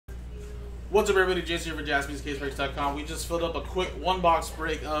What's up, everybody? Jason here for JaspysCaseBreaks.com. We just filled up a quick one-box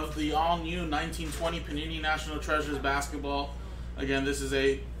break of the all-new 1920 Panini National Treasures basketball. Again, this is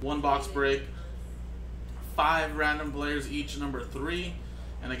a one-box break. 5 random players each, number 3.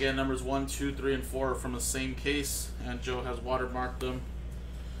 And again, numbers 1, 2, 3, and 4 are from the same case. And Joe has watermarked them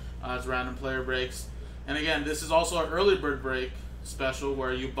as random player breaks. And again, this is also an early bird break special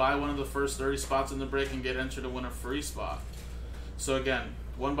where you buy one of the first 30 spots in the break and get entered to win a free spot. So again,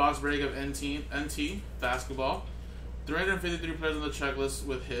 one box break of NT basketball. 353 players on the checklist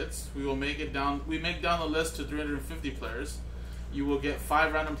with hits. We make down the list to 350 players. You will get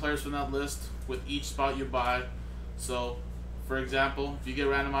 5 random players from that list with each spot you buy. So, for example, if you get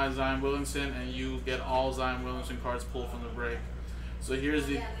randomized Zion Williamson and you get all Zion Williamson cards pulled from the break. So here's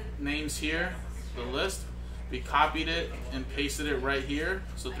the names here, the list. We copied it and pasted it right here.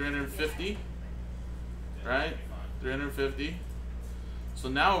 So 350, right? 350. So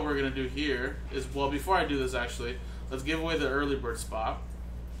now what we're going to do here is, well, before I do this actually, let's give away the early bird spot.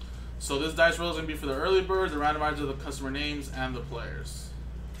 So this dice roll is going to be for the early bird, the randomizer, the customer names, and the players.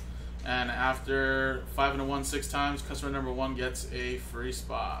 And after 5 and a 1 6 times, customer number 1 gets a free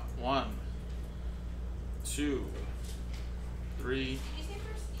spot. 1, 2, 3,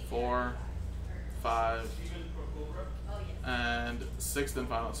 4, 5, and 6th and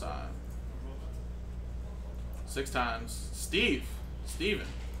final time. 6 times. Steven,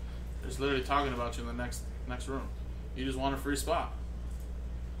 they're literally talking about you in the next room. You just want a free spot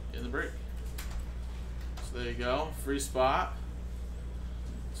in the break. So there you go, free spot.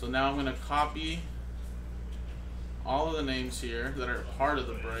 So now I'm going to copy all of the names here that are part of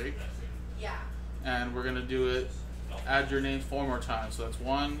the break. Yeah. And we're going to do it, add your names 4 more times. So that's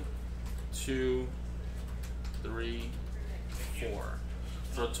 1, 2, 3, 4.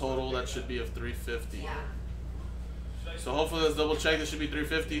 For a total that should be of 350. Yeah. So hopefully let's double check. This should be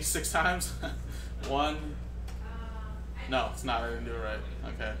 350 6 times. 1. No, it's not. I didn't do it right.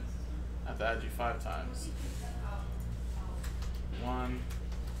 Okay. I have to add you 5 times. 1,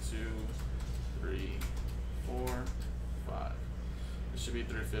 2, 3, 4, 5. This should be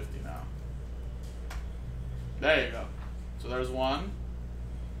 350 now. There you go. So there's 1.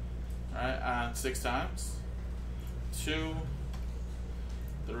 All right, and 6 times. 2,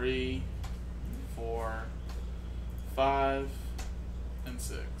 3, 4, 5, and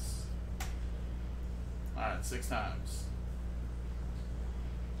 6. Alright, 6 times.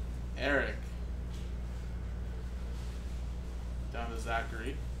 Eric. Down to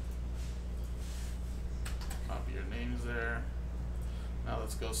Zachary. Copy your names there. Now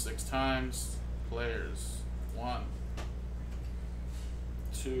let's go 6 times. Players. 1,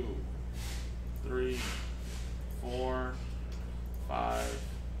 2, 3, 4, 5,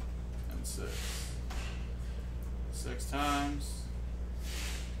 and 6. 6 times.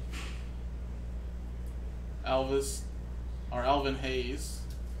 Elvin Hayes,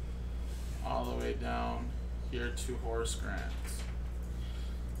 all the way down here to Horace Grant.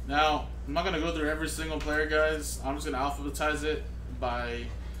 Now, I'm not going to go through every single player, guys. I'm just going to alphabetize it by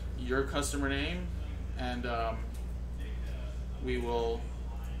your customer name, and we will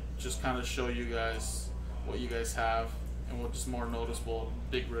just kind of show you guys what you guys have, and we'll just more noticeable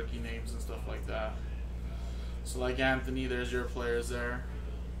big rookie names and stuff like that. So like Anthony, there's your players there.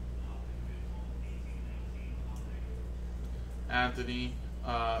 Anthony,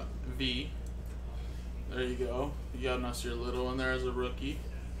 V. There you go. You got Nasir Little in there as a rookie.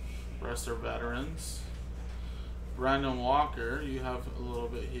 The rest are veterans. Brandon Walker, you have a little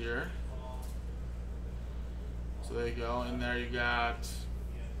bit here. So there you go. In there you got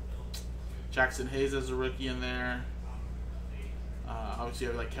Jackson Hayes as a rookie in there. Obviously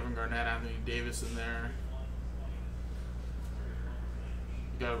you have like Kevin Garnett, Anthony Davis in there.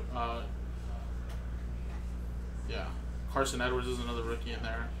 Got, yeah, Carson Edwards is another rookie in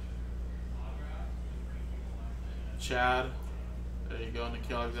there. Chad, there you go.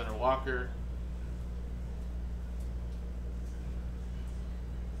 Nikhil Alexander-Walker.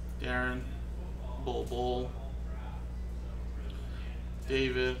 Darren, Bull.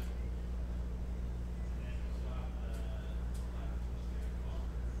 David.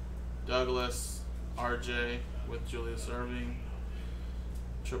 Douglas, RJ with Julius Irving.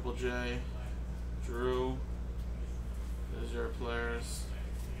 Triple J, Drew, there's your players.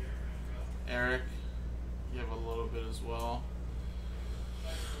 Eric, you have a little bit as well.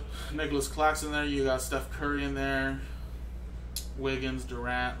 Nicholas Claxton there, you got Steph Curry in there. Wiggins,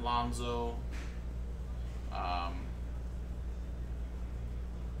 Durant, Lonzo. Yeah,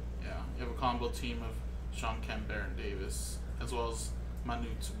 you have a combo team of Sean Kemp, Baron Davis, as well as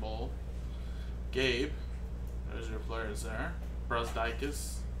Manute Bol. Gabe, there's your players there.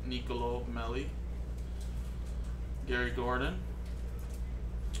 Brazdikis, Nicolo Melli. Gary Gordon.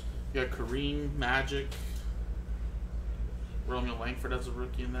 You got Kareem, Magic. Romeo Langford as a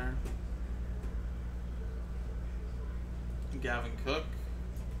rookie in there. Gavin Cook.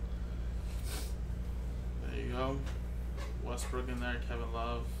 There you go. Westbrook in there. Kevin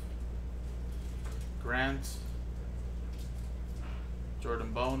Love. Grant.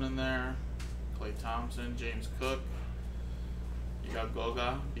 Jordan Bone in there. Klay Thompson. James Cook. You got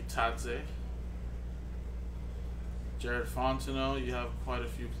Goga Bitadze. Jared Fontenot. You have quite a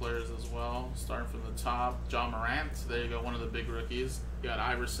few players as well. Starting from the top. John Morant. There you go. One of the big rookies. You got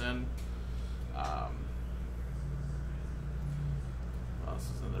Iverson. What else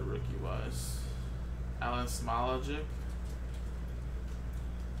is in the rookie-wise? Alan Smologic.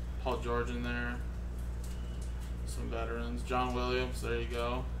 Paul George in there. Some veterans. John Williams. There you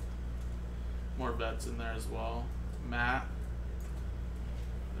go. More vets in there as well. Matt.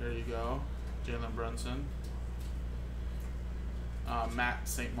 There you go. Jalen Brunson. Matt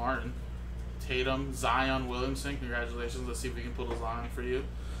St. Martin. Tatum. Zion Williamson. Congratulations. Let's see if we can pull a Zion for you.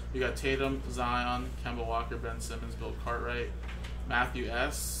 You got Tatum, Zion, Kemba Walker, Ben Simmons, Bill Cartwright, Matthew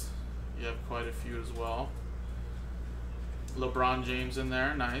S. You have quite a few as well. LeBron James in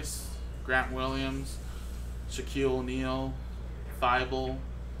there. Nice. Grant Williams. Shaquille O'Neal. Thibault.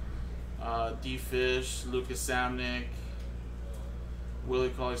 D. Fish. Lucas Samnick. Willie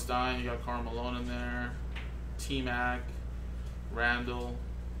Cauley-Stein. You got Karl Malone in there. T-Mac. Randall.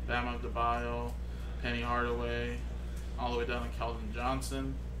 Bam Adebayo. Penny Hardaway. All the way down to Keldon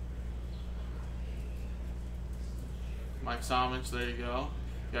Johnson. Mike Somich, there you go.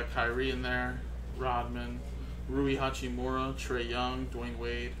 You got Kyrie in there. Rodman. Rui Hachimura. Trae Young. Dwayne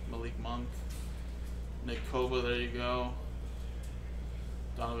Wade. Malik Monk. Nick Kova, there you go.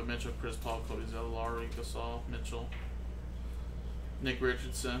 Donovan Mitchell. Chris Paul. Cody Zeller. Laurie Gasol. Mitchell. Nick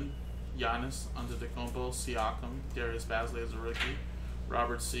Richardson. Giannis Antetokounmpo. Siakam. Darius Bazley as a rookie.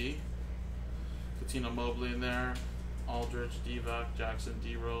 Robert C. Katina Mobley in there. Aldridge, Divac, Jackson,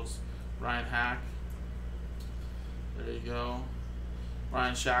 D-Rose, Ryan Hack. There you go.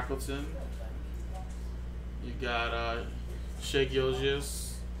 Ryan Shackleton. You got Shea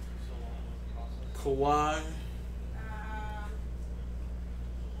Gilgeous, Kawhi,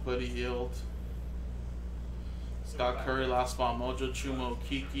 Buddy Hield, Scott Curry, Last Spot Mojo, Chumo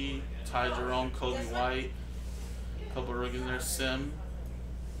Kiki, Ty Jerome, Kobe White. A couple rookies in there. Sim.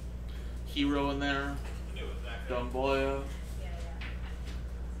 Hero in there. Dumboya.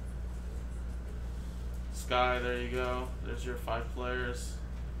 Sky, there you go. There's your 5 players.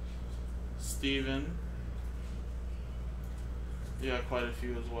 Steven. You got quite a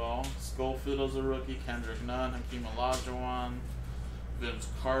few as well. Schofield as a rookie. Kendrick Nunn. Hakeem Olajuwon. Vince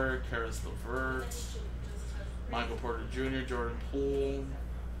Carter. Karis LeVert. Michael Porter Jr. Jordan Poole.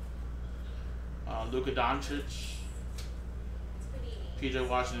 Luka Doncic. PJ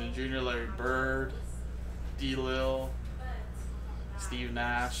Washington Jr. Larry Bird. D. Lil, Steve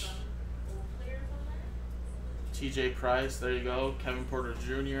Nash, TJ Price, there you go. Kevin Porter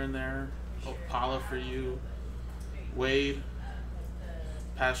Jr. in there. Opala for you. Wade.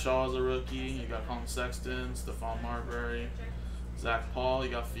 Pat Shaw is a rookie. You got Colin Sexton, Stephon Marbury, Zach Paul.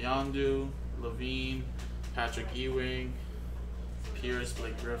 You got Fiondu, Levine, Patrick Ewing, Pierce,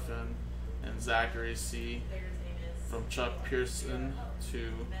 Blake Griffin, and Zachary C. From Chuck Pearson to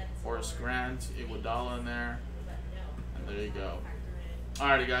Horace Grant, Iguodala in there, and there you go.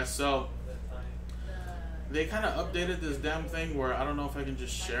 Alrighty, guys. So they kind of updated this damn thing where I don't know if I can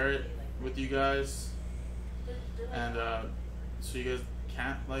just share it with you guys, and so you guys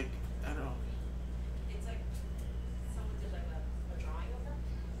can't I don't know. It's like someone did like a drawing of them,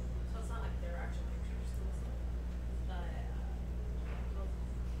 so it's not like their actual pictures. But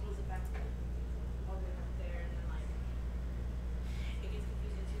close it back all the way up there, and then it gets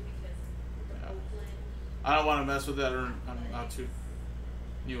confusing too because Oakland. I don't want to mess with that, or I'm not too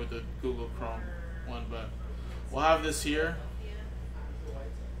new with the Google Chrome one, but we'll have this here,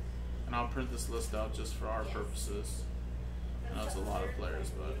 and I'll print this list out just for our purposes. I know it's a lot of players,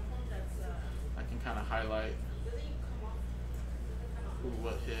 but I can kind of highlight who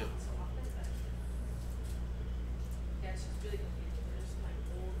what hit. Yeah, it's just really confusing. There's some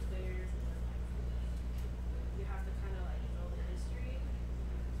old players, and you have to kind of know the history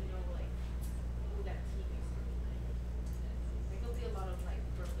to know who that team is. There'll be a lot of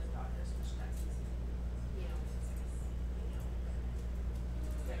Brooklyn Dodgers, which that season,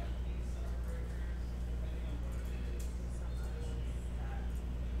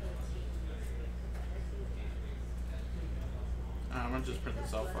 I'm gonna just print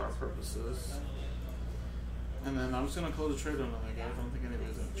this out for our purposes. And then I'm just gonna close the trade on that, guys. I don't think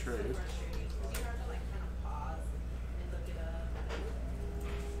anybody's gonna It's so trade. frustrating because you have to like kind of pause and look it up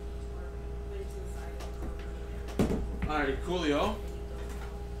or put it to the side. Alrighty, coolio.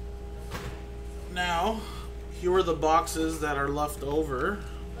 Now, here are the boxes that are left over.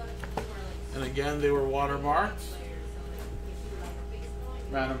 And again, they were watermarked.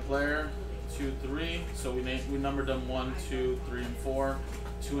 Random player, 2, 3. So we numbered them 1, 2, 3, and 4.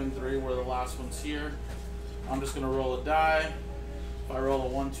 2 and 3 were the last ones here. I'm just gonna roll a die. If I roll a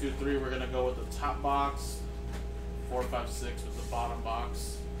 1, 2, 3, we're gonna go with the top box. 4, 5, 6 with the bottom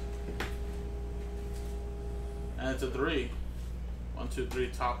box. And it's a 3. 1, 2, 3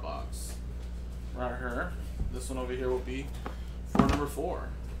 top box. Right here. This one over here will be for number 4.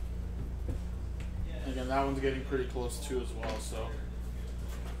 Again, that one's getting pretty close too as well, so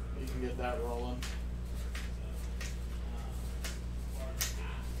you can get that rolling.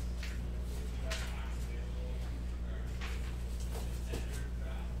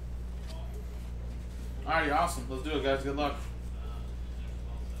 Alrighty, awesome. Let's do it, guys. Good luck.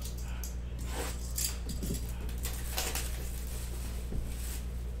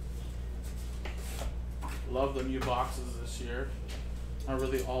 Love the new boxes this year. Not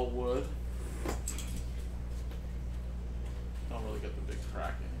really all wood. Don't really get the big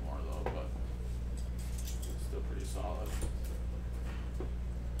crack anymore though, but it's still pretty solid.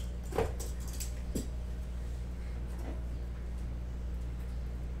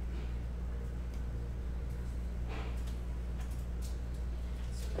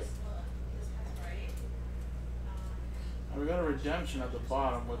 We got a redemption at the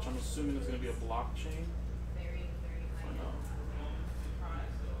bottom, which I'm assuming is going to be a blockchain. Or no?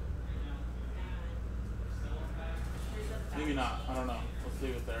 Maybe not. I don't know. Let's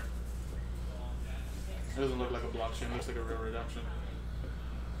leave it there. It doesn't look like a blockchain. It looks like a real redemption.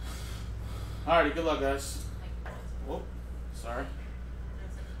 Alrighty, good luck, guys. Whoop. Sorry.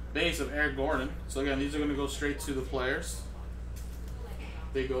 Base of Eric Gordon. So again, these are going to go straight to the players.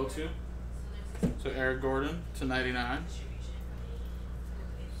 They go to. So Eric Gordon to 99.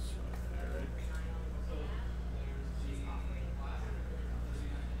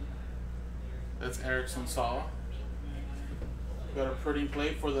 That's Erickson Sala. Got a pretty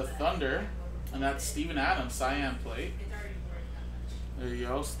plate for the Thunder, and that's Steven Adams, cyan plate. There you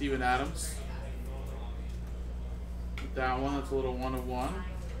go, Steven Adams. With that one, that's a little 1 of 1.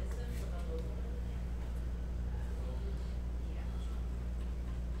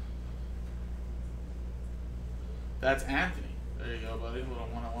 That's Anthony. There you go, buddy. A little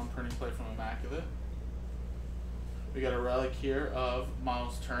 1 of 1 printing plate from Immaculate. We got a relic here of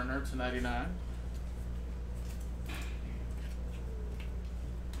Miles Turner to 99.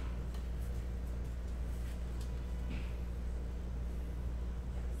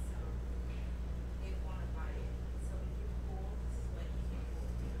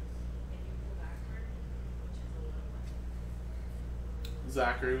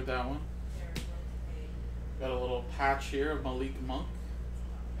 Zachary with that one. Got a little patch here of Malik Monk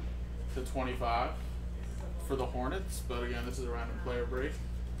to 25 for the Hornets, but again, this is a random player break.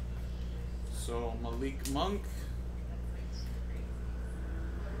 So Malik Monk.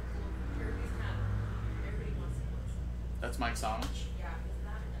 That's Mike Samich.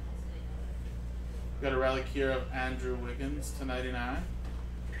 Got a relic here of Andrew Wiggins to 99.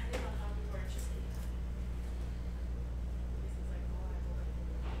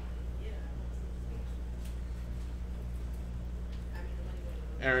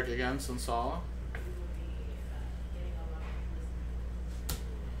 Eric again, Sansala.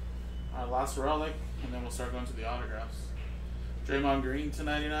 Our last relic, and then we'll start going to the autographs. Draymond Green to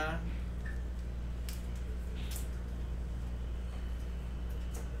 99.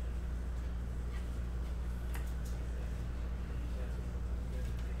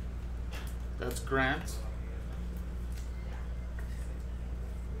 That's Grant.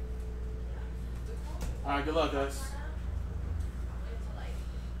 Alright, good luck, guys.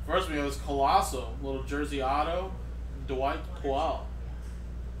 First, we have this Colossal, little jersey auto, Dwight Powell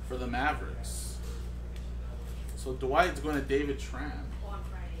for the Mavericks. So Dwight's going to David Tran.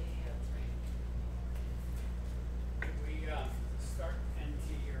 We start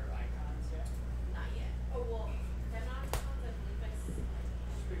into your icons yet? Not yet. Oh, well, they're not icons, I believe it's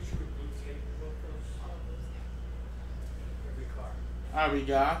Just make sure we rotate both those, all of those, yeah. every card. Alright, we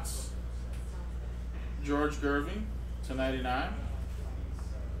got George Gervin to 99.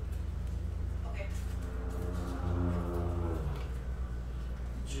 Okay.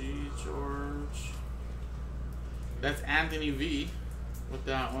 G. George. That's Anthony V with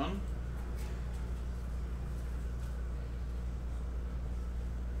that one.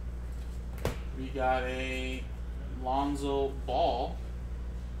 We got a Lonzo Ball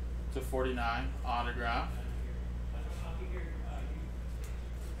 /49 autograph.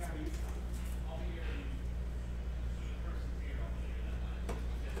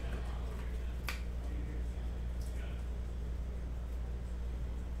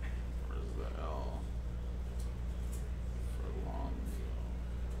 Where's the L for Lonzo?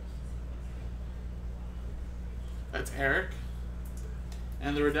 That's Eric.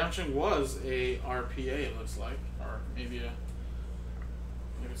 And the redemption was a RPA, it looks like, or maybe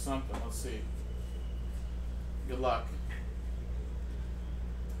something. Let's see. Good luck.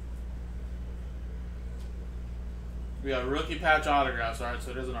 We got rookie patch autographs. All right,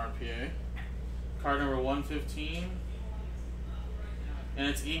 so it is an RPA. Card number 115, and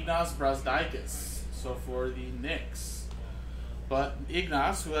it's Ignas Brazdeikis. So for the Knicks, but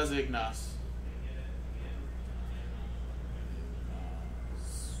Ignas, who has Ignas?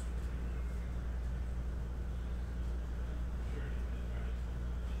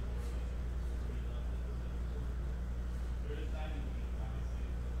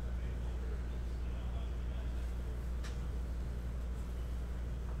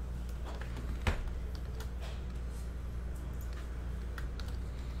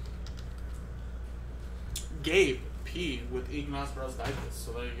 Gabe P with Ignas Brazdeikis.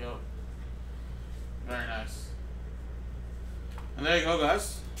 So there you go. Very nice. And there you go,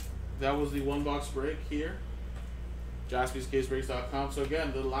 guys. That was the one box break here. JaspysCaseBreaks.com. So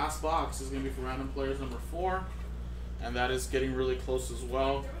again, the last box is going to be for random players number 4. And that is getting really close as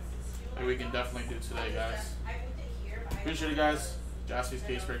well. And we can definitely do today, guys. Appreciate it, guys.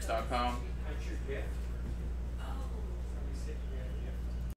 JaspysCaseBreaks.com. That's your gift.